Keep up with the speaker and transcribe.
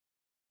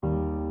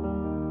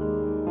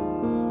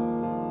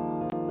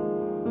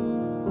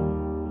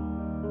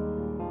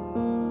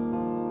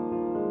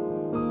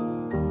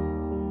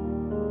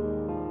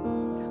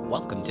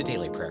Welcome to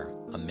Daily Prayer,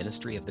 a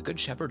ministry of the Good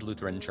Shepherd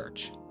Lutheran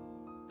Church.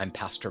 I'm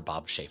Pastor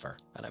Bob Schaefer,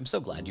 and I'm so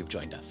glad you've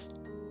joined us.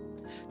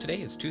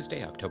 Today is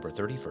Tuesday, October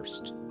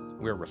 31st.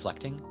 We're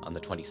reflecting on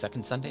the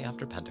 22nd Sunday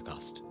after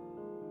Pentecost.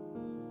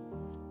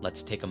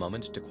 Let's take a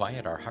moment to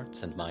quiet our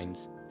hearts and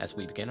minds as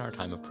we begin our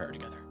time of prayer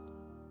together.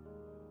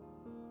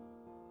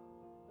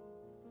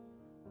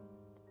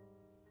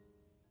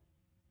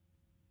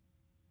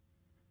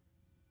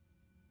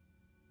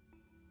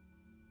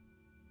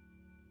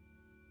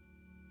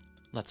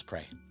 Let's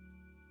pray.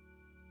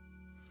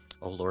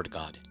 O Lord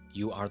God,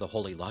 you are the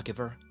holy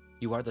lawgiver,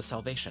 you are the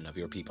salvation of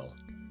your people.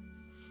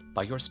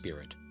 By your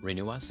Spirit,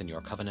 renew us in your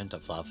covenant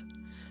of love,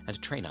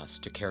 and train us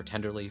to care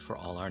tenderly for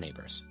all our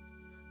neighbors.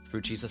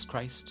 Through Jesus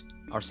Christ,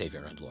 our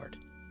Savior and Lord.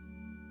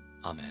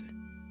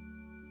 Amen.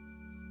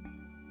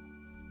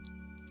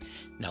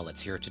 Now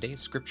let's hear today's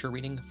scripture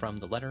reading from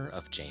the letter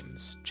of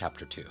James,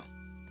 chapter 2.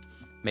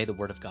 May the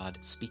word of God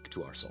speak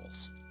to our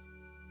souls.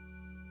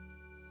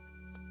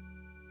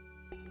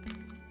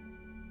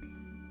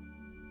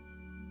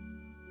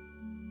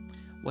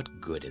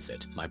 What good is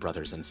it, my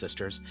brothers and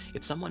sisters,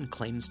 if someone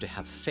claims to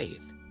have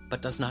faith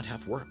but does not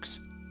have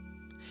works?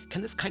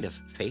 Can this kind of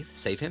faith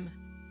save him?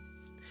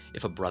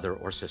 If a brother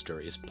or sister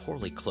is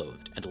poorly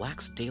clothed and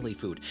lacks daily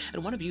food,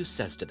 and one of you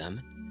says to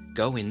them,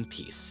 "Go in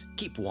peace,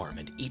 keep warm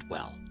and eat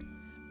well,"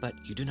 but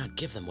you do not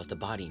give them what the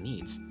body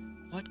needs,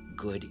 what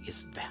good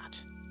is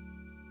that?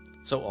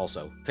 So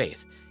also,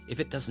 faith, if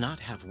it does not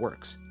have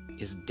works,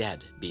 is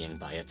dead being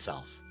by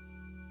itself.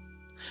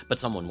 But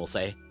someone will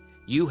say,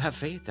 "You have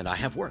faith and I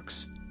have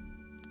works."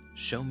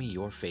 Show me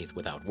your faith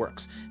without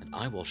works, and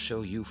I will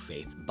show you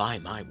faith by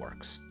my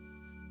works.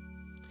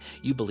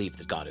 You believe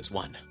that God is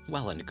one.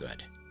 Well and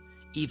good.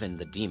 Even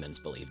the demons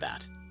believe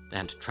that,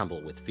 and tremble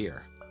with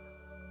fear.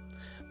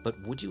 But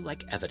would you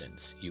like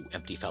evidence, you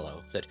empty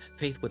fellow, that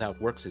faith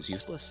without works is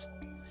useless?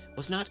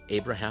 Was not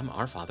Abraham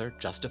our father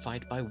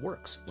justified by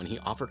works when he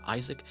offered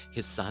Isaac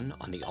his son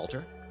on the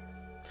altar?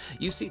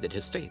 You see that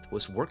his faith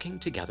was working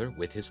together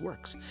with his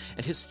works,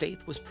 and his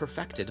faith was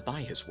perfected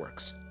by his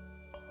works.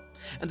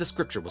 And the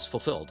scripture was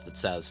fulfilled that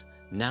says,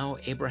 "Now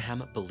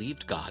Abraham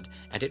believed God,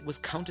 and it was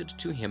counted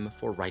to him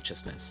for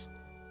righteousness."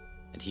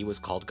 And he was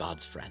called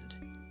God's friend.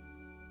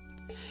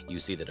 You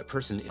see that a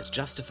person is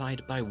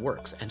justified by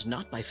works and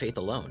not by faith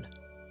alone.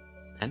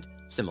 And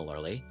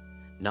similarly,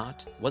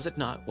 was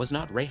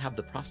not Rahab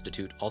the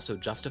prostitute also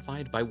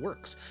justified by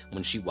works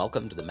when she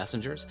welcomed the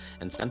messengers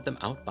and sent them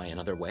out by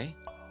another way?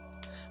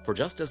 For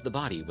just as the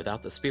body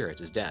without the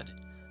spirit is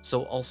dead,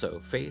 so also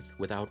faith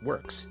without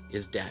works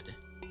is dead.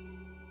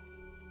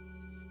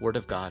 Word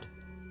of God,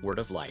 word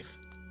of life.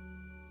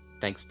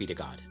 Thanks be to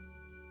God.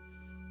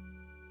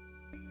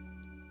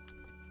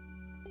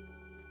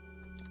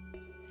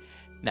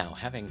 Now,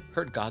 having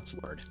heard God's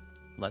word,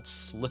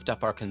 let's lift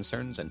up our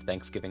concerns and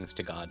thanksgivings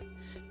to God,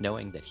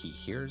 knowing that He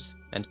hears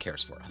and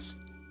cares for us.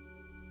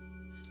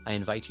 I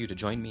invite you to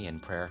join me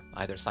in prayer,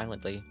 either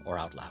silently or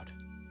out loud.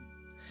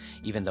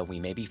 Even though we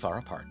may be far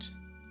apart,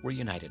 we're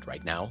united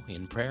right now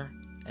in prayer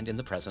and in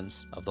the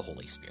presence of the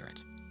Holy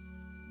Spirit.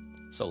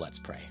 So let's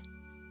pray.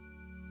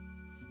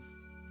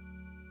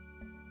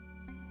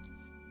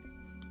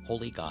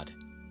 Holy God,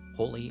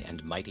 holy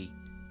and mighty,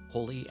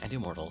 holy and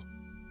immortal,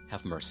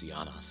 have mercy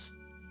on us.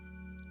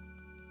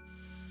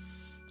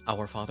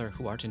 Our Father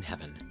who art in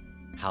heaven,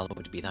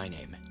 hallowed be thy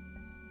name.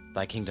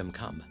 Thy kingdom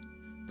come,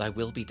 thy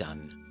will be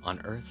done, on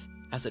earth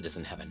as it is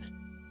in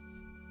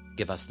heaven.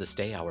 Give us this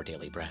day our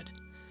daily bread,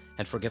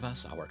 and forgive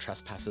us our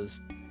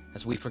trespasses,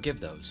 as we forgive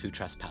those who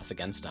trespass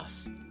against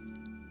us.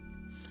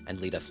 And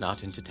lead us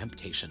not into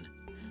temptation,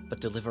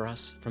 but deliver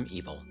us from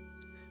evil.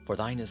 For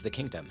thine is the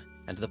kingdom,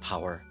 and the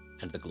power,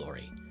 and the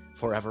glory,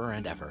 forever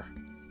and ever.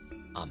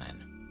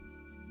 Amen.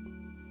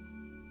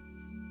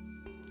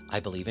 I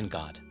believe in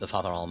God, the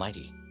Father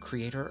Almighty,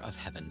 creator of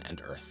heaven and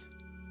earth.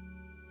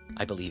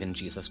 I believe in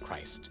Jesus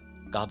Christ,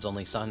 God's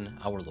only Son,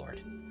 our Lord,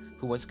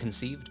 who was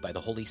conceived by the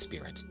Holy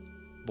Spirit,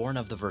 born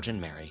of the Virgin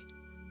Mary,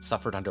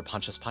 suffered under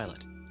Pontius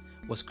Pilate,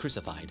 was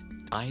crucified,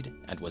 died,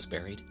 and was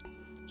buried.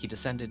 He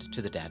descended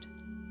to the dead.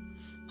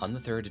 On the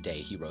third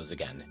day he rose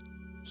again.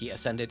 He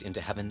ascended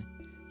into heaven.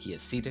 He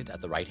is seated at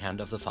the right hand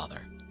of the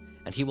Father,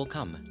 and he will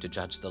come to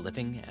judge the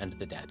living and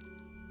the dead.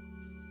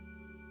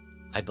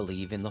 I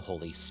believe in the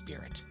Holy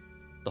Spirit,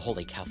 the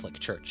Holy Catholic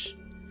Church,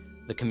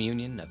 the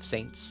communion of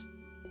saints,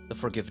 the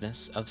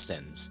forgiveness of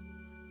sins,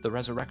 the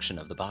resurrection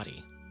of the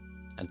body,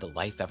 and the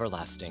life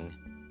everlasting.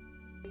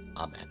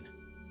 Amen.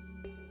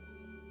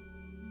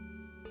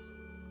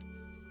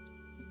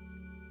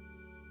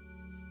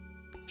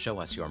 Show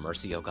us your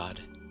mercy, O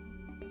God,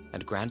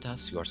 and grant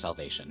us your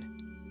salvation.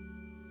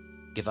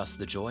 Give us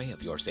the joy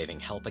of your saving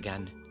help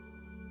again,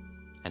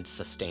 and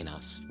sustain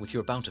us with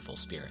your bountiful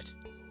Spirit.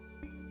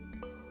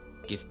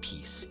 Give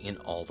peace in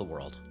all the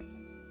world,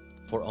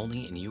 for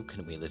only in you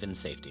can we live in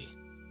safety.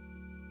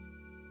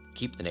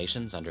 Keep the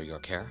nations under your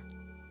care,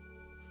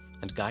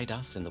 and guide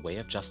us in the way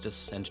of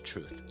justice and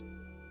truth.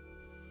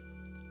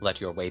 Let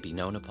your way be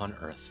known upon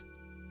earth,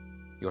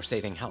 your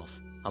saving health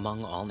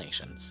among all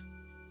nations.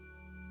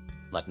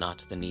 Let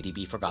not the needy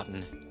be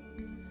forgotten,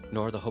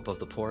 nor the hope of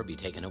the poor be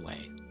taken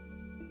away.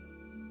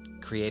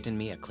 Create in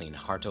me a clean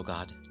heart, O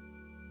God,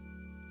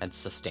 and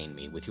sustain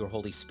me with your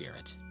Holy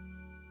Spirit.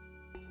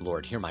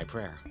 Lord, hear my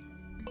prayer,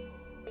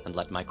 and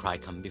let my cry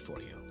come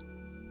before you.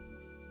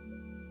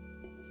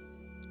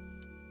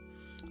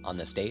 On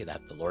this day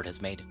that the Lord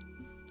has made,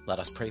 let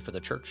us pray for the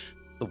Church,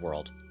 the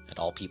world, and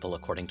all people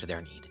according to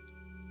their need.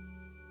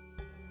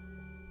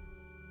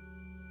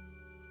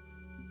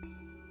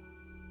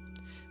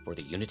 For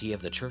the unity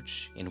of the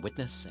Church in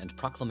witness and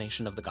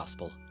proclamation of the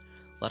gospel,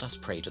 let us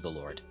pray to the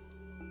Lord.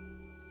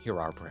 Hear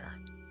our prayer.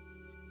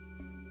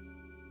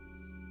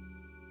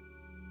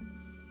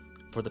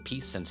 For the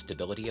peace and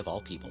stability of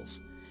all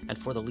peoples, and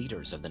for the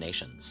leaders of the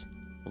nations,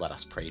 let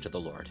us pray to the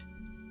Lord.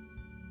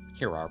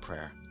 Hear our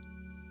prayer.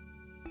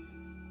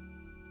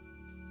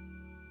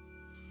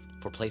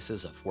 For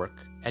places of work,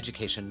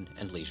 education,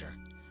 and leisure,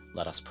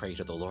 let us pray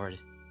to the Lord.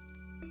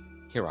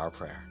 Hear our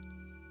prayer.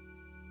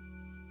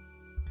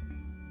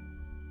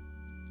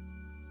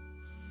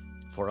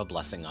 For a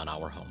blessing on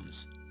our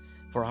homes,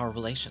 for our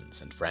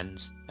relations and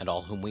friends, and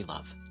all whom we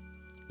love,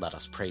 let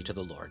us pray to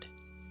the Lord.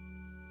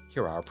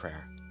 Hear our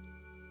prayer.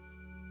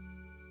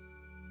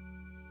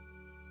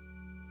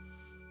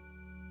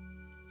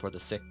 For the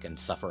sick and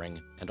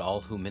suffering, and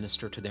all who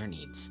minister to their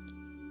needs,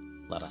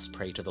 let us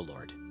pray to the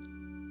Lord.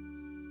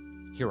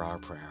 Hear our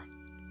prayer.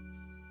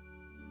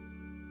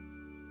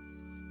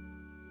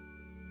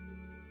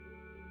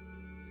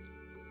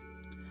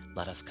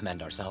 Let us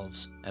commend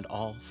ourselves and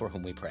all for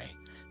whom we pray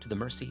to the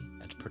mercy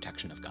and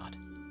protection of God.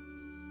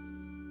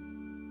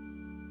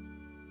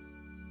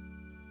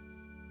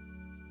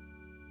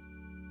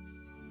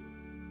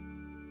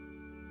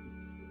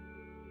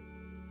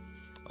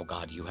 O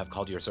God, you have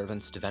called your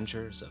servants to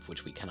ventures of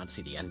which we cannot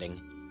see the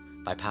ending,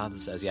 by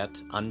paths as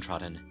yet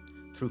untrodden,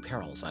 through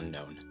perils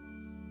unknown.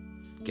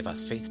 Give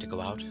us faith to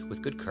go out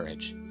with good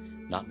courage,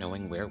 not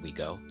knowing where we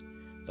go,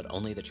 but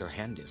only that your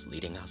hand is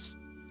leading us,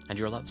 and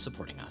your love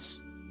supporting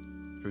us.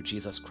 Through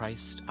Jesus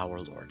Christ our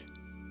Lord.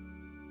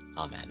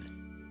 Amen.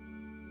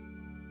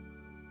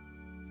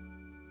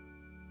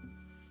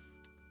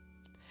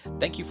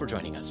 Thank you for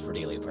joining us for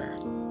Daily Prayer.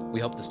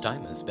 We hope this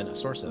time has been a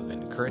source of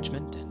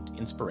encouragement and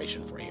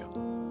inspiration for you.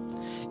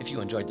 If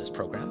you enjoyed this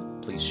program,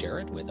 please share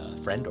it with a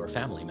friend or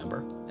family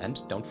member,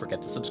 and don't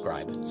forget to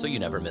subscribe so you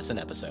never miss an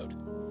episode.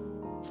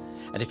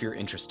 And if you're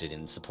interested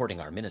in supporting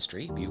our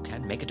ministry, you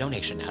can make a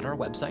donation at our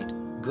website,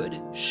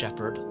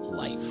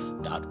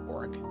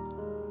 goodshepherdlife.org.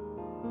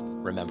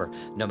 Remember,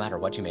 no matter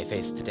what you may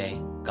face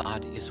today,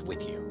 God is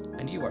with you,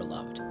 and you are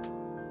loved.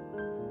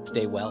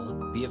 Stay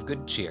well, be of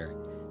good cheer,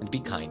 and be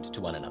kind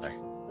to one another.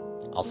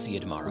 I'll see you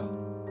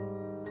tomorrow.